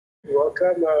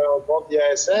Welcome on board the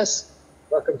ISS.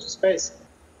 Welcome to space.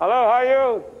 Hello, how are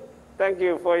you? Thank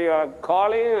you for your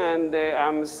calling, and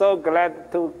I'm so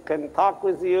glad to can talk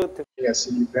with you.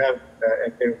 Yes, you have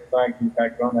a FAO flag in the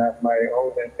background. I have my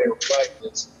own FAO flag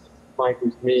that's flying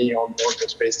with me on board the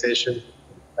space station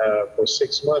for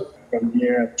 6 months. From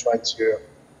here, I've tried to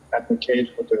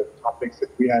advocate for the topics that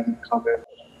we have in common: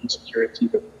 insecurity,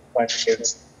 the fight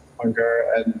against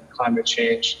hunger and climate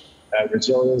change,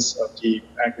 resilience of the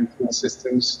agri-food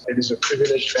systems. It is a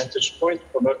privileged vantage point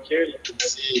from up here. You can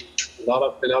see a lot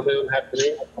of phenomenon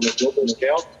happening on a global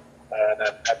scale. And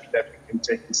I'm happy that we can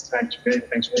take this time today.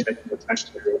 Thanks for taking the time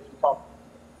to talk.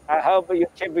 I hope you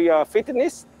keep your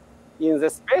fitness in the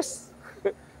space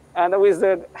and with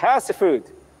the healthy food.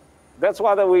 That's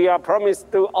what we are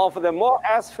promised to offer the more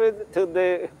healthy food to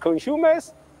the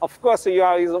consumers. Of course, you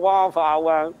are one of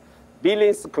our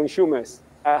billions of consumers.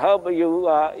 I hope you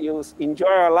enjoy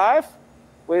your life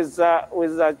with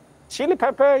chili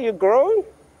pepper you grow.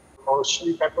 Our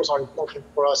chili peppers are important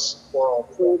for us, for our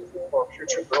food, for our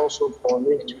future, but also for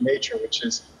link to nature, which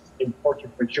is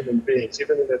important for human beings.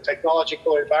 Even in the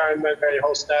technological environment, very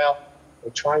hostile, we're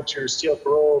trying to still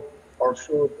grow our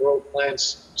food, grow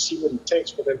plants, see what it takes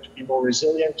for them to be more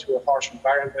resilient to a harsh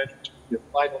environment, to be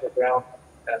applied on the ground.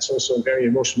 And it's also a very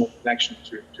emotional connection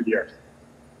to the earth.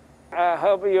 I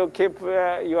hope you keep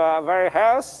you are very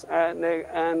healthy,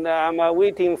 and I'm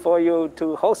waiting for you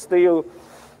to host you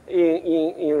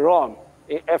in Rome,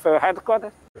 in FAO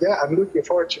headquarters. Yeah, I'm looking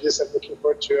forward to this. I'm looking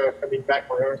forward to coming back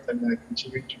on Earth and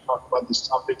continuing to talk about these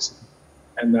topics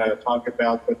and talk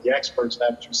about what the experts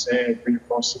have to say and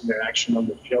reinforcing their action on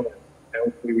the field. And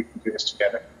hopefully we can do this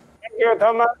together. Thank you,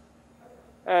 Thomas.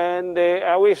 And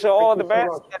I wish you all the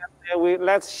best. And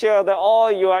let's share all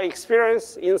your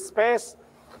experience in space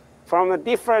from a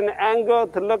different angle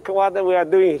to look at what we are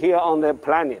doing here on the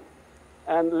planet.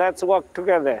 And let's work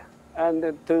together and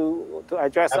to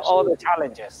address all the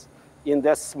challenges in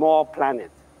this small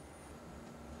planet.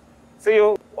 See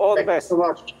you. All the best. Thank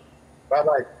you so much.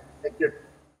 Bye-bye. Thank you.